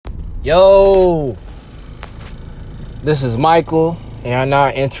Yo, this is Michael, and I'm now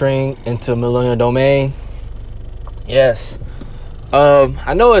entering into Millennial Domain. Yes,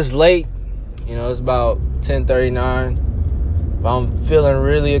 I know it's late. It's about 10:39, but I'm feeling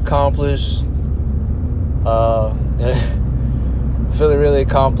really accomplished.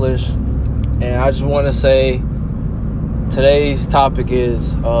 And I just want to say today's topic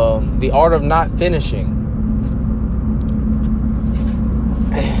is the art of not finishing.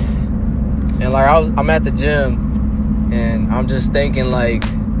 And I'm at the gym, and I'm just thinking I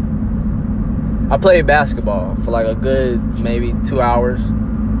played basketball for a good maybe 2 hours,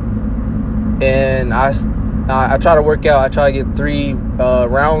 and I try to work out. I try to get 3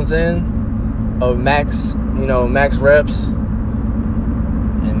 rounds in of max reps,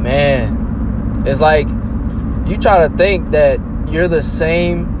 and man, it's like you try to think that you're the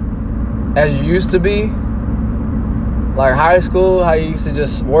same as you used to be. Like high school, how you used to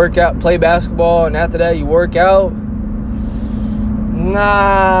just work out, play basketball, and after that you work out.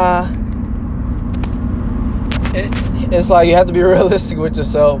 Nah. It's like you have to be realistic with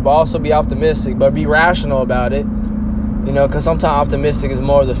yourself, but also be optimistic, but be rational about it. Because sometimes optimistic is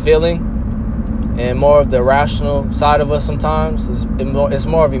more of the feeling and more of the rational side of us sometimes. It's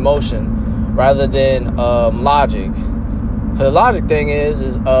more of emotion rather than logic. So the logic thing is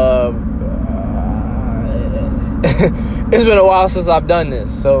it's been a while since I've done this,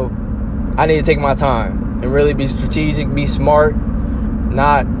 so I need to take my time and really be strategic, be smart,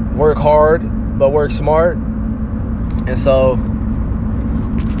 not work hard, but work smart. And so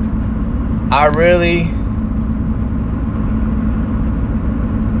I really,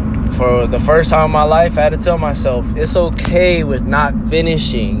 for the first time in my life, I had to tell myself, it's okay with not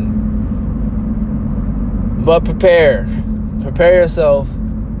finishing, but prepare yourself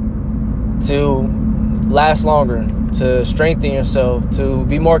to last longer, to strengthen yourself, to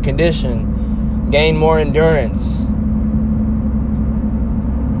be more conditioned, gain more endurance.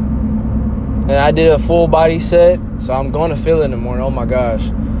 And I did a full body set, so I'm going to feel it in the morning. Oh my gosh,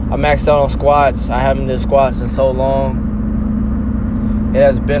 I maxed out on squats. I haven't done squats in so long. It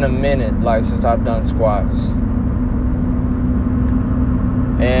has been a minute since I've done squats.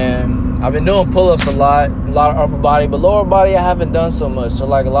 And I've been doing pull-ups a lot of upper body, but lower body I haven't done so much. So a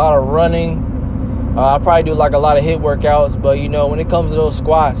lot of running. I probably do a lot of HIIT workouts, but when it comes to those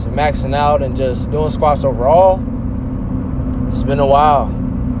squats, maxing out and just doing squats overall, it's been a while.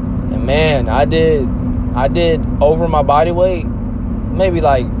 And man, I did over my body weight, maybe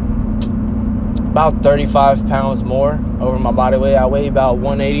about 35 pounds more over my body weight. I weigh about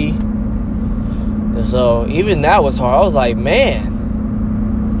 180. And so even that was hard. I was like, man,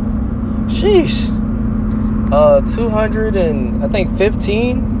 sheesh.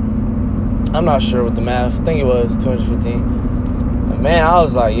 215. I'm not sure with the math. I think it was 215. And man, I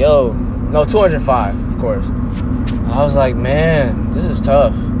was like, 205, of course. I was like, man, this is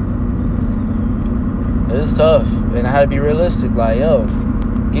tough. It is tough. And I had to be realistic.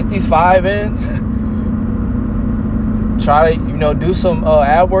 Get these 5 in. Try to, do some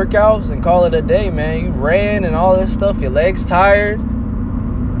ab workouts and call it a day, man. You ran and all this stuff. Your legs tired.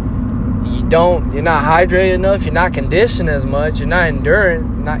 You're not hydrated enough. You're not conditioned as much. You're not endurant.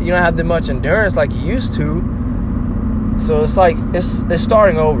 You don't have that much endurance like you used to. So it's it's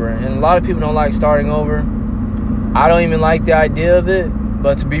starting over. And a lot of people don't like starting over. I don't even like the idea of it.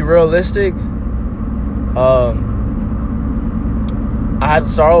 But to be realistic, I had to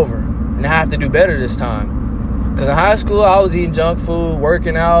start over. And I have to do better this time. Because in high school, I was eating junk food,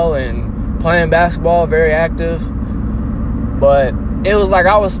 working out, and playing basketball, very active. But it was like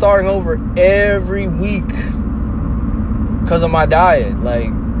I was starting over every week because of my diet.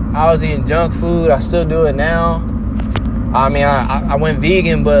 I was eating junk food. I still do it now. I mean, I went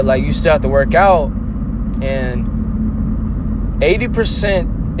vegan, but you still have to work out. And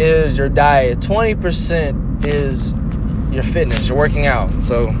 80% is your diet. 20% is your fitness, your working out.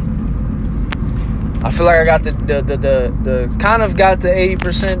 So I feel like I got the kind of got the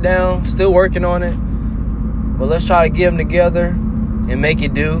 80% down. Still working on it. But let's try to get them together and make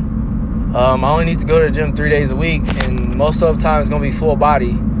it do. I only need to go to the gym 3 days a week, and most of the time it's going to be full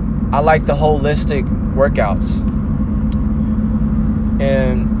body. I like the holistic workouts.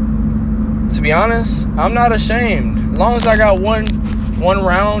 And to be honest, I'm not ashamed. As long as I got one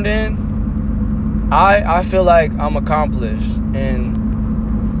round in, I feel like I'm accomplished. And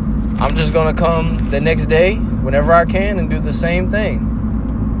I'm just going to come the next day whenever I can and do the same thing.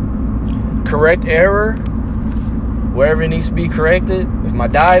 Correct error wherever it needs to be corrected. If my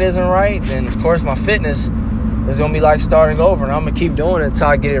diet isn't right, then of course my fitness is going to be starting over, and I'm going to keep doing it until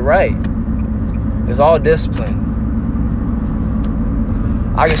I get it right. It's all discipline.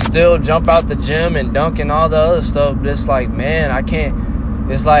 I can still jump out the gym and dunk and all the other stuff, but it's like, man, I can't.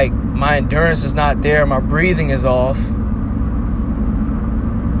 It's like my endurance is not there. My breathing is off.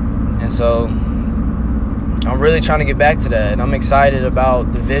 And so I'm really trying to get back to that. And I'm excited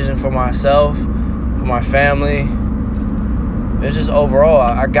about the vision for myself, for my family. It's just overall,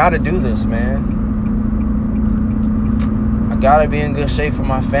 I got to do this, man. I got to be in good shape for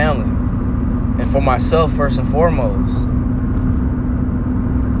my family and for myself first and foremost.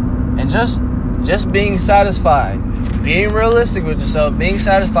 And just being satisfied, being realistic with yourself, being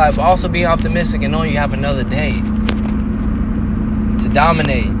satisfied, but also being optimistic and knowing you have another day to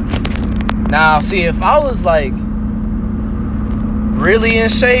dominate. Now, see, if I was like really in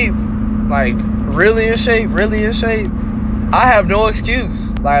shape, I have no excuse.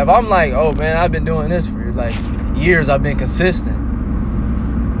 Like, if I'm like, oh man, I've been doing this for like years, I've been consistent.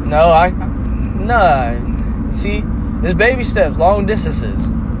 Nah. You see, there's baby steps, long distances.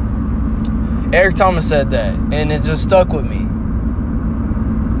 Eric Thomas said that, and it just stuck with me.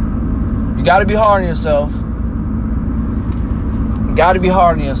 You got to be hard on yourself. You got to be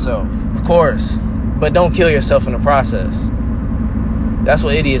hard on yourself, of course, but don't kill yourself in the process. That's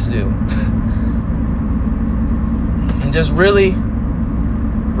what idiots do. And just really,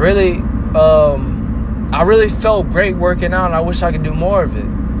 I really felt great working out, and I wish I could do more of it.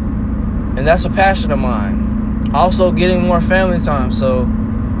 And that's a passion of mine. Also, getting more family time, so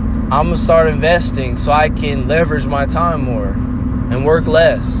I'm going to start investing so I can leverage my time more and work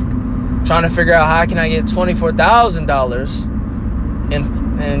less. Trying to figure out how can I get $24,000 in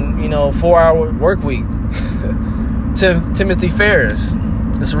 4-hour work week. Timothy Ferriss.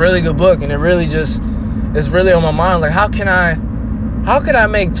 It's a really good book, and it's really on my mind. Like, how could I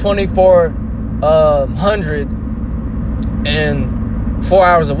make $2,400 in 4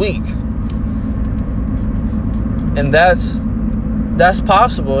 hours a week? And that's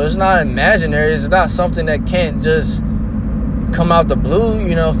possible. It's not imaginary. It's not something that can't just come out the blue.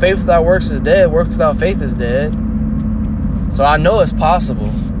 Faith without works is dead. Works without faith is dead. So I know it's possible.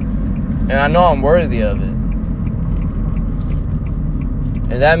 And I know I'm worthy of it.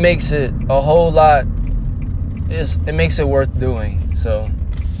 And that makes it a whole lot. It makes it worth doing. So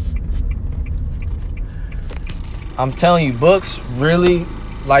I'm telling you, books really,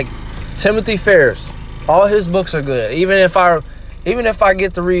 like Timothy Ferriss. All his books are good. Even if I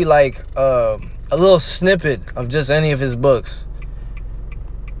get to read like a little snippet of just any of his books,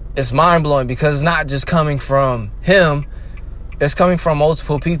 it's mind-blowing because it's not just coming from him. It's coming from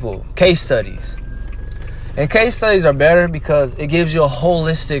multiple people. Case studies. And case studies are better because it gives you a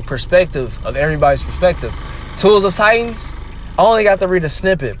holistic perspective of everybody's perspective. Tools of Titans, I only got to read a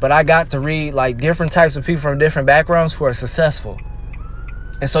snippet, but I got to read like different types of people from different backgrounds who are successful.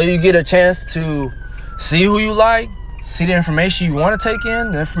 And so you get a chance to see who you like, see the information you want to take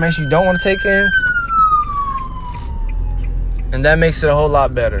in, the information you don't want to take in. And that makes it a whole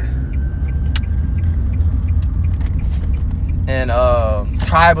lot better. And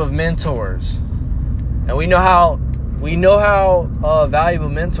tribe of mentors. And we know how valuable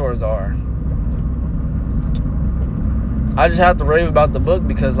mentors are. I just have to rave about the book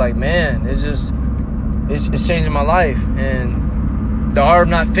because, like, man, it's changing my life. And The Art of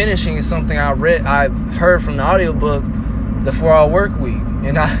Not Finishing is something I've heard from the audiobook, The 4-Hour Work Week.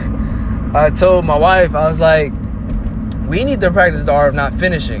 And I told my wife, I was like, we need to practice the art of not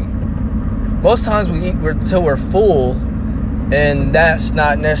finishing. Most times we eat until we're full, and that's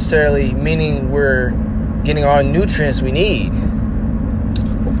not necessarily meaning we're getting our nutrients we need.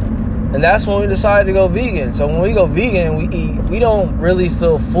 And that's when we decided to go vegan. So when we go vegan, we don't really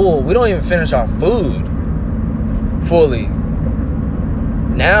feel full. We don't even finish our food fully.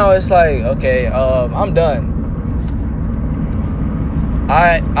 Now it's like, okay, I'm done.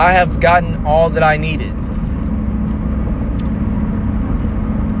 I have gotten all that I needed.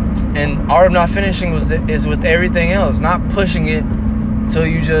 And Art of Not Finishing is with everything else, not pushing it till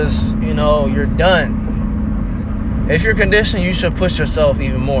you just, you're done. If you're conditioned, you should push yourself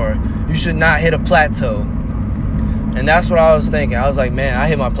even more. You should not hit a plateau. And that's what I was thinking. I was like, man, I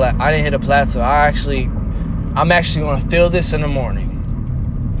didn't hit a plateau. I'm actually going to feel this in the morning.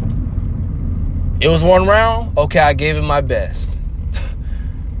 It was one round. Okay, I gave it my best.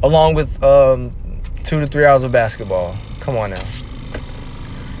 Along with 2 to 3 hours of basketball. Come on now.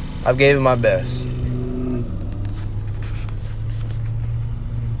 I've gave it my best.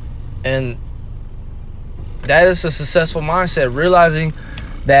 And that is a successful mindset. Realizing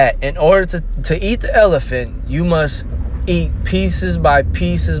that in order to eat the elephant, you must eat pieces by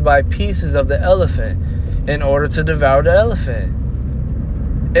pieces by pieces of the elephant in order to devour the elephant.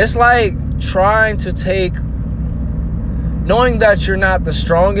 It's like trying to take knowing that you're not the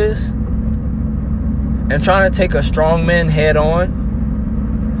strongest and trying to take a strong man head on,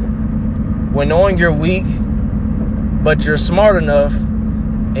 when knowing you're weak, but you're smart enough,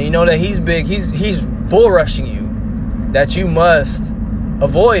 and you know that he's big, he's bull rushing you, that you must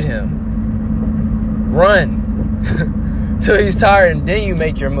avoid him. Run till he's tired, and then you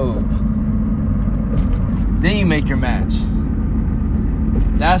make your move. Then you make your match.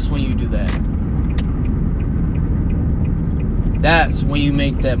 That's when you do that. That's when you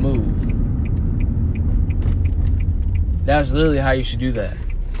make that move. That's literally how you should do that.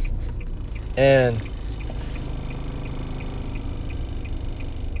 And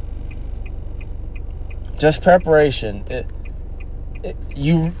just preparation.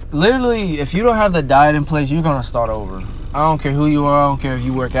 You literally, if you don't have the diet in place, you're gonna start over. I don't care who you are. I don't care if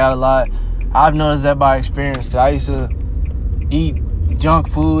you work out a lot. I've noticed that by experience. 'Cause I used to eat junk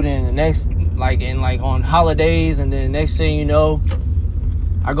food, and the next, on holidays, and then next thing you know,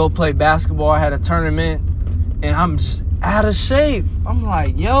 I go play basketball. I had a tournament, and I'm just out of shape. I'm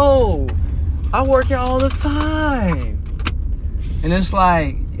like, yo, I work out all the time, and it's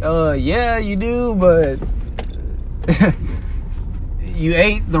like, yeah, you do, but you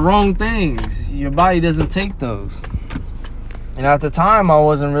ate the wrong things. Your body doesn't take those. And at the time, I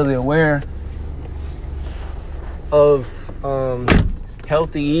wasn't really aware of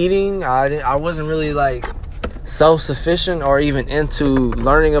healthy eating. I wasn't really self-sufficient or even into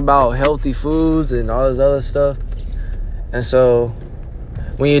learning about healthy foods and all this other stuff. And so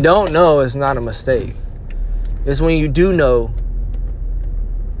when you don't know, it's not a mistake. It's when you do know,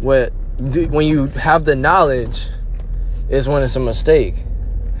 when you have the knowledge, is when it's a mistake.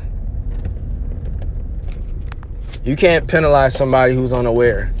 You can't penalize somebody who's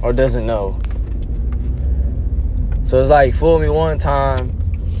unaware or doesn't know. So it's like, fool me one time,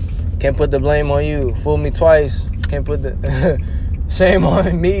 can't put the blame on you. Fool me twice, can't put the shame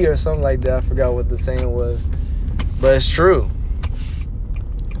on me, or something like that. I forgot what the saying was. But it's true.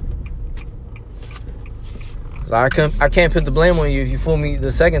 So I can't put the blame on you if you fool me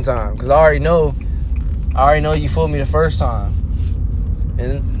the second time, because I already know you fooled me the first time.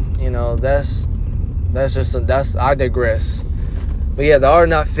 And I digress. But yeah, the art of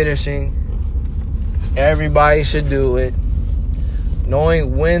not finishing, everybody should do it.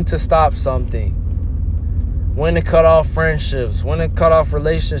 Knowing when to stop something, when to cut off friendships, when to cut off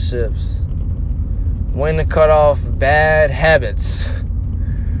relationships, when to cut off bad habits,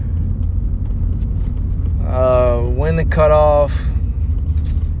 when to cut off,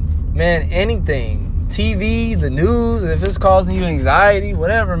 anything. TV, the news, if it's causing you anxiety,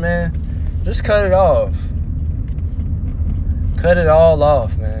 whatever, man, just cut it off. Cut it all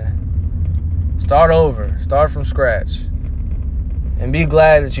off, man. Start over. Start from scratch. And be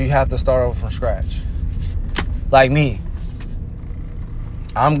glad that you have to start over from scratch. Like me.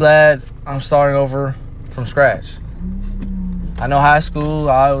 I'm glad I'm starting over from scratch. I know high school,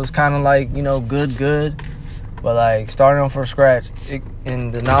 I was kind of good. But starting over from scratch,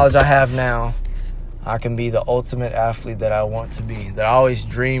 and the knowledge I have now, I can be the ultimate athlete that I want to be, that I always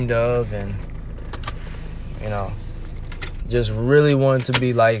dreamed of, and, just really wanted to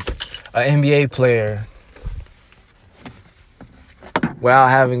be like an NBA player without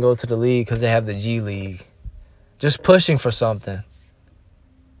having to go to the league because they have the G League. Just pushing for something.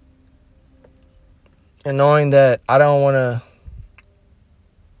 And knowing that I don't want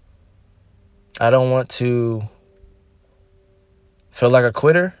to feel like a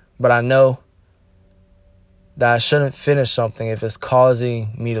quitter, but I know that I shouldn't finish something if it's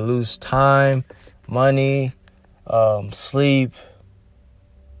causing me to lose time, money, sleep,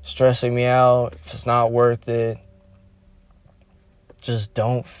 stressing me out. If it's not worth it, just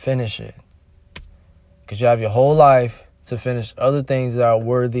don't finish it. Because you have your whole life to finish other things that are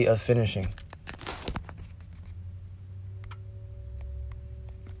worthy of finishing.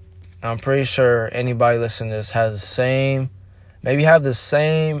 I'm pretty sure anybody listening to this has maybe have the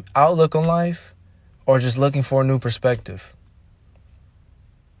same outlook on life, or just looking for a new perspective.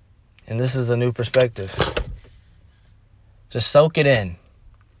 And this is a new perspective. Just soak it in.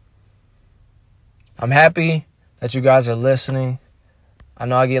 I'm happy that you guys are listening. I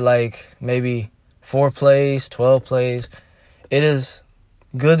know I get maybe 4 plays, 12 plays. It is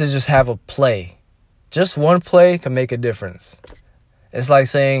good to just have a play. Just one play can make a difference. It's like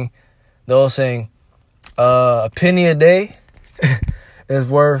the old saying, a penny a day is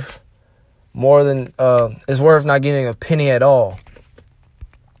worth more than, is worth not getting a penny at all.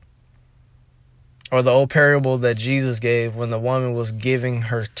 Or the old parable that Jesus gave when the woman was giving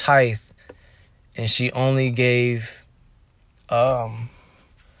her tithe and she only gave, I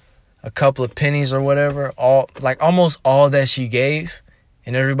a couple of pennies or whatever, almost all that she gave,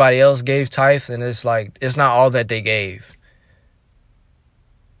 and everybody else gave tithe, and it's like, it's not all that they gave.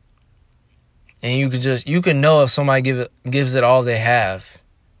 And you can know if somebody gives it all they have.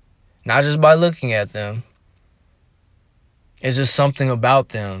 Not just by looking at them. It's just something about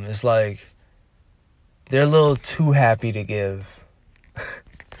them. It's like they're a little too happy to give.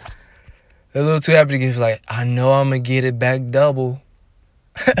 They're a little too happy to give. Like, I know I'm going to get it back double.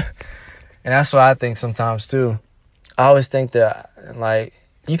 And that's what I think sometimes too. I always think that, like,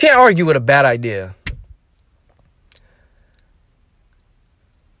 you can't argue with a bad idea.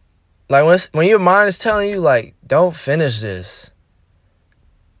 Like, when your mind is telling you, like, don't finish this.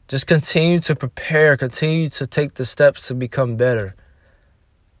 Just continue to prepare. Continue to take the steps to become better.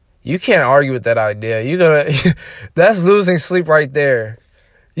 You can't argue with that idea. That's losing sleep right there.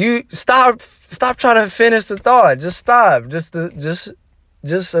 You stop trying to finish the thought. Just stop. Just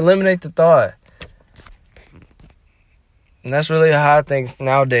eliminate the thought. And that's really how I think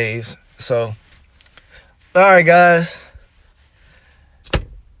nowadays. So, all right, guys.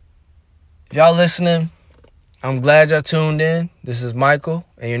 If y'all listening, I'm glad y'all tuned in. This is Michael,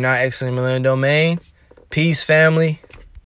 and you're not exiting Millennial Domain. Peace, family.